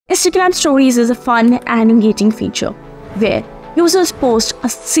Instagram Stories is a fun and engaging feature where users post a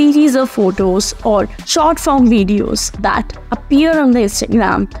series of photos or short-form videos that appear on the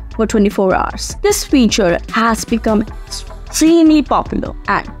Instagram for 24 hours. This feature has become extremely popular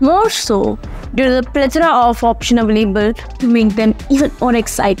and more so due to the plethora of options available to make them even more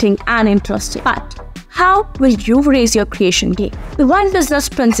exciting and interesting. But how will you raise your creation game? The one business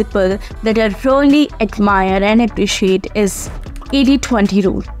principle that I really admire and appreciate is 80-20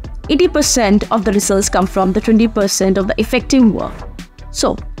 rule. 80% of the results come from the 20% of the effective work.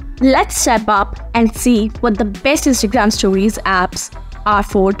 So let's step up and see what the best Instagram Stories apps are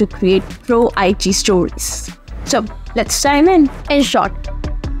for to create pro IG stories. So let's dive in. InShot.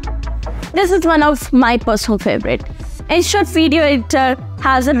 This is one of my personal favorite. InShot Video Editor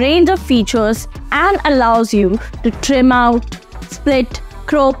has a range of features and allows you to trim out, split,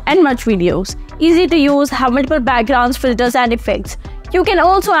 crop and merge videos. Easy to use, have multiple backgrounds, filters and effects. You can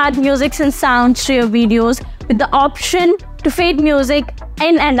also add music and sounds to your videos with the option to fade music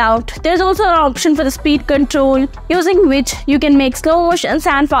in and out. There's also an option for the speed control, using which you can make slow motion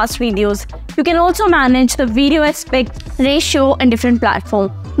and fast videos. You can also manage the video aspect ratio on different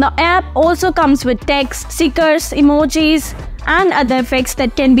platforms. The app also comes with text, stickers, emojis, and other effects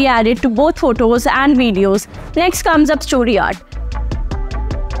that can be added to both photos and videos. Next comes up Story Art.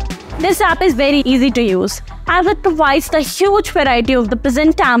 This app is very easy to use as it provides the huge variety of the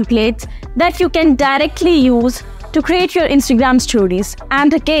present templates that you can directly use to create your Instagram stories.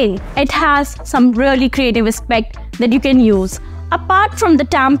 And again, it has some really creative aspect that you can use. Apart from the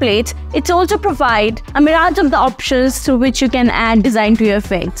templates, it also provides a mirage of the options through which you can add design to your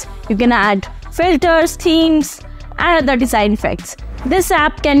effects. You can add filters, themes, and other design effects. This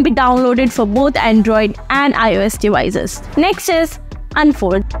app can be downloaded for both Android and iOS devices. Next is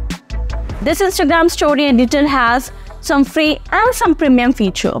Unfold. This Instagram Story Editor has some free and some premium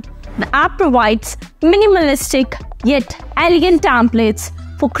feature. The app provides minimalistic yet elegant templates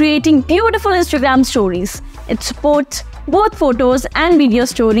for creating beautiful Instagram stories. It supports both photos and video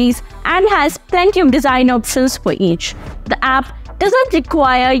stories and has plenty of design options for each. The app doesn't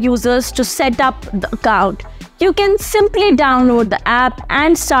require users to set up the account. You can simply download the app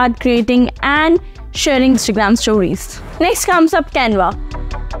and start creating and sharing Instagram stories. Next comes up Canva.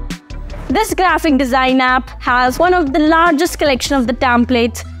 This graphic design app has one of the largest collection of the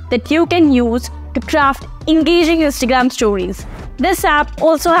templates that you can use to craft engaging Instagram stories. This app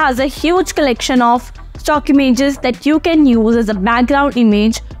also has a huge collection of stock images that you can use as a background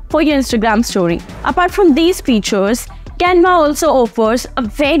image for your Instagram story. Apart from these features, Canva also offers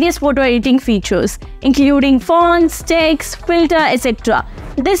various photo editing features, including fonts, text, filter, etc.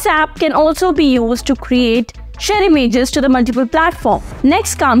 This app can also be used to share images to the multiple platforms.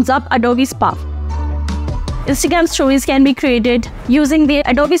 Next comes up Adobe Spark. Instagram stories can be created using the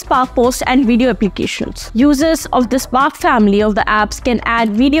Adobe Spark post and video applications. Users of the Spark family of the apps can add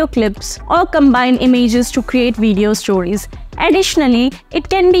video clips or combine images to create video stories. Additionally, it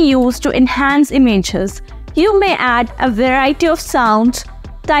can be used to enhance images. You may add a variety of sounds,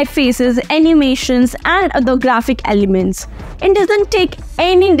 typefaces, animations, and other graphic elements. It doesn't take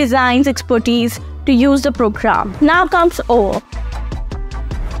any design expertise to use the program. Now comes Over.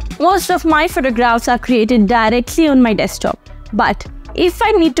 Most of my photographs are created directly on my desktop, but if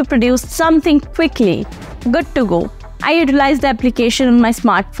I need to produce something quickly, good to go, I utilize the application on my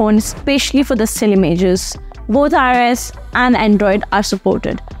smartphone, especially for the still images. Both iOS and Android are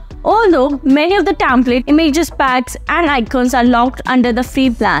supported. Although many of the template, images packs, and icons are locked under the free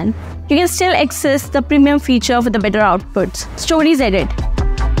plan, you can still access the premium feature for the better outputs. Stories Edit.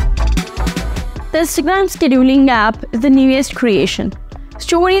 The Instagram scheduling app is the newest creation.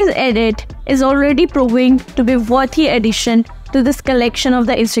 Stories Edit is already proving to be a worthy addition to this collection of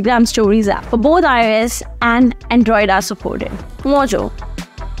the Instagram Stories app. For both iOS and Android are supported. Mojo.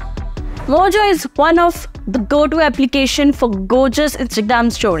 Mojo is one of the go-to application for gorgeous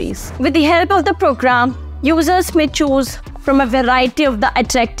Instagram stories. With the help of the program, users may choose from a variety of the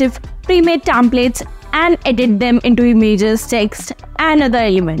attractive pre-made templates and edit them into images, text, and other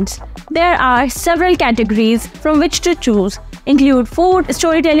elements. There are several categories from which to choose, include food,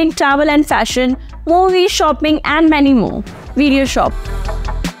 storytelling, travel and fashion, movies, shopping, and many more. Video Shop.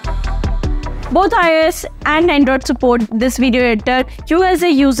 Both iOS and Android support this video editor. You as a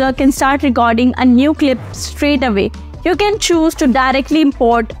user can start recording a new clip straight away. You can choose to directly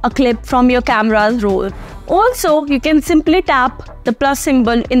import a clip from your camera's roll. Also, you can simply tap the plus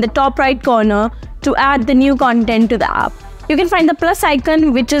symbol in the top right corner to add the new content to the app. You can find the plus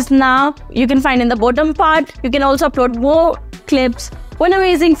icon, which is now you can find in the bottom part. You can also upload more clips. One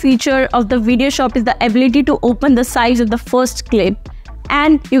amazing feature of the Video Shop is the ability to open the size of the first clip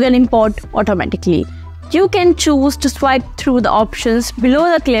and you can import automatically. You can choose to swipe through the options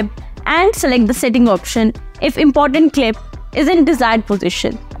below the clip and select the setting option if important clip is in desired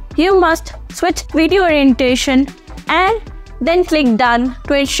position. You must switch video orientation and then click done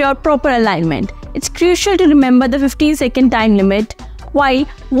to ensure proper alignment. It's crucial to remember the 15-second time limit while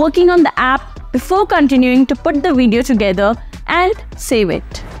working on the app before continuing to put the video together and save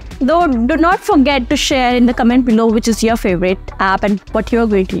it. Though, do not forget to share in the comment below which is your favorite app and what you're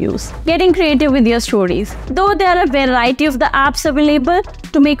going to use. Getting creative with your stories. Though there are a variety of the apps available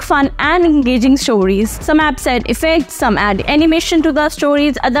to make fun and engaging stories. Some apps add effects, some add animation to the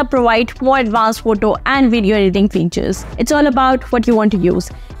stories, others provide more advanced photo and video editing features. It's all about what you want to use.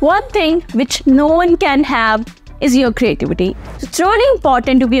 One thing which no one can have is your creativity. So it's really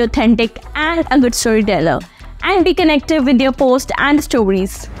important to be authentic and a good storyteller, and be connected with your posts and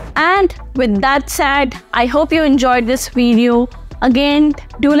stories. And with that said, I hope you enjoyed this video. Again,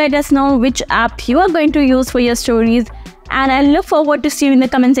 do let us know which app you are going to use for your stories, and I look forward to see you in the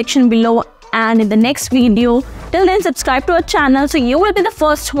comment section below and in the next video. Till then, subscribe to our channel so you will be the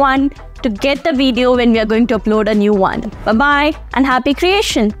first one to get the video when we are going to upload a new one. Bye bye and happy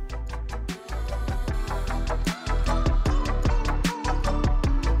creation.